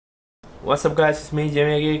What's up guys, it's me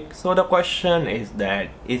Geek. So the question is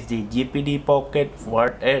that is the GPD Pocket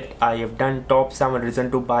worth it? I have done top 7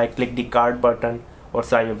 reason to buy, click the card button.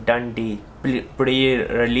 Also I have done the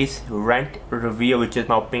pre-release rent review, which is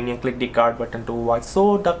my opinion, click the card button to watch.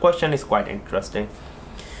 So the question is quite interesting.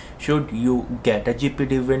 Should you get a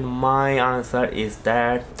GPD win? My answer is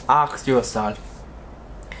that ask yourself,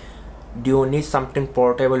 do you need something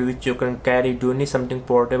portable which you can carry? Do you need something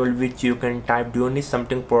portable which you can type? Do you need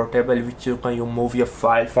something portable which you move your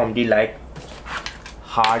file from the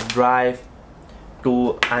hard drive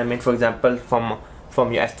to, for example,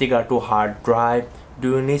 from your SD card to hard drive?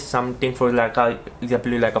 Do you need something for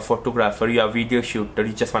example like a photographer, you are a video shooter,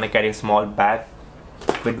 you just want to carry a small bag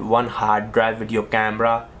with one hard drive with your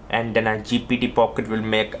camera, and then a GPD Pocket will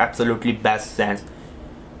make absolutely best sense.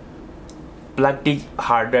 Plug the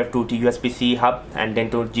hard drive to the USB-C hub and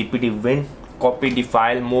then to GPD Win, copy the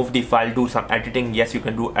file, move the file, do some editing. Yes, you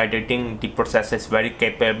can do editing, the process is very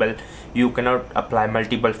capable. You cannot apply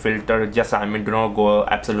multiple filters, just do not go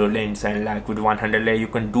absolutely insane like with 100 layer. You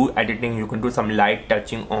can do editing, you can do some light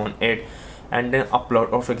touching on it and then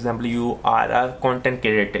upload. Or for example, you are a content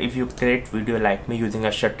creator, if you create video like me using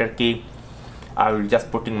a shutter key, I will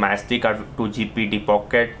just putting my SD card to GPD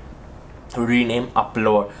Pocket, rename,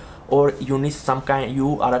 upload. Or you need some kind,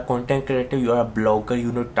 you are a content creator, you are a blogger,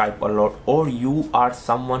 you need to type a lot, or you are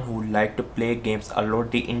someone who like to play games a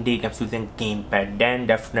lot, the indie games using gamepad, then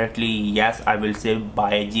definitely yes, I will say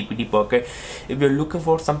buy a GPD Pocket. If you're looking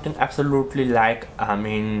for something absolutely like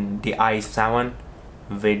the i7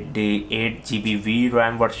 with the 8 GB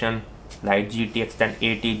VRAM version like GTX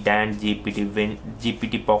 1080, then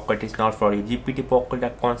GPD Pocket is not for you. GPD Pocket, the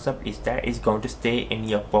concept is that it's going to stay in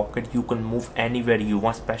your pocket. You can move anywhere you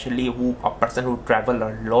want, especially a person who travel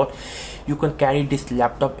a lot. You can carry this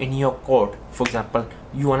laptop in your coat. For example,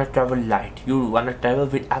 you want to travel light, you want to travel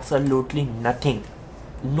with absolutely nothing,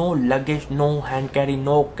 no luggage, no hand carry,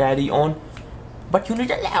 no carry on, but you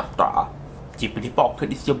need a laptop. GPD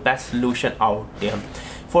Pocket is your best solution out there.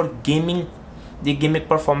 For gaming, the gaming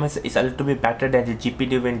performance is a little bit better than the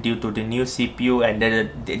GPD Win due to the new CPU, and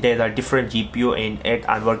there's a different GPU in it.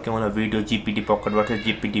 I'm working on a video GPD Pocket versus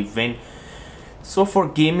GPD Win. So for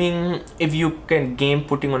gaming, if you can game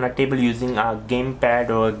putting on a table using a gamepad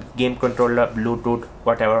or game controller, Bluetooth,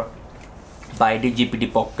 whatever, buy the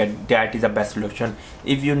GPD Pocket. That is the best solution.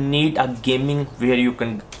 If you need a gaming where you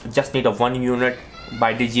can just need a 1 unit,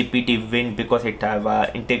 buy the GPD Win because it have a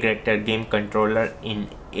integrated game controller in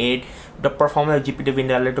it. The performance of GPD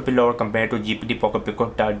Win is a little bit lower compared to GPD Pocket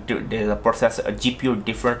because there's a processor, a GPU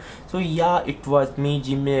different. So yeah, it was me,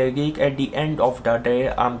 Geek. At the end of the day,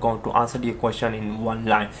 I'm going to answer the question in one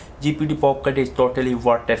line. GPD Pocket is totally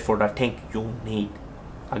worth it for the thing you need.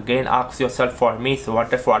 Again, ask yourself, for me it's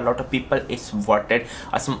worth it, for a lot of people it's worth it.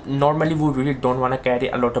 As normally we really don't want to carry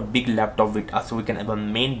a lot of big laptop with us, so we can have a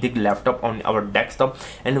main big laptop on our desktop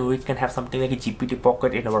and we can have something like a GPD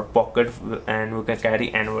Pocket in our pocket and we can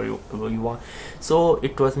carry anywhere you want. So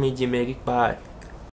it was me, Geek. Bye.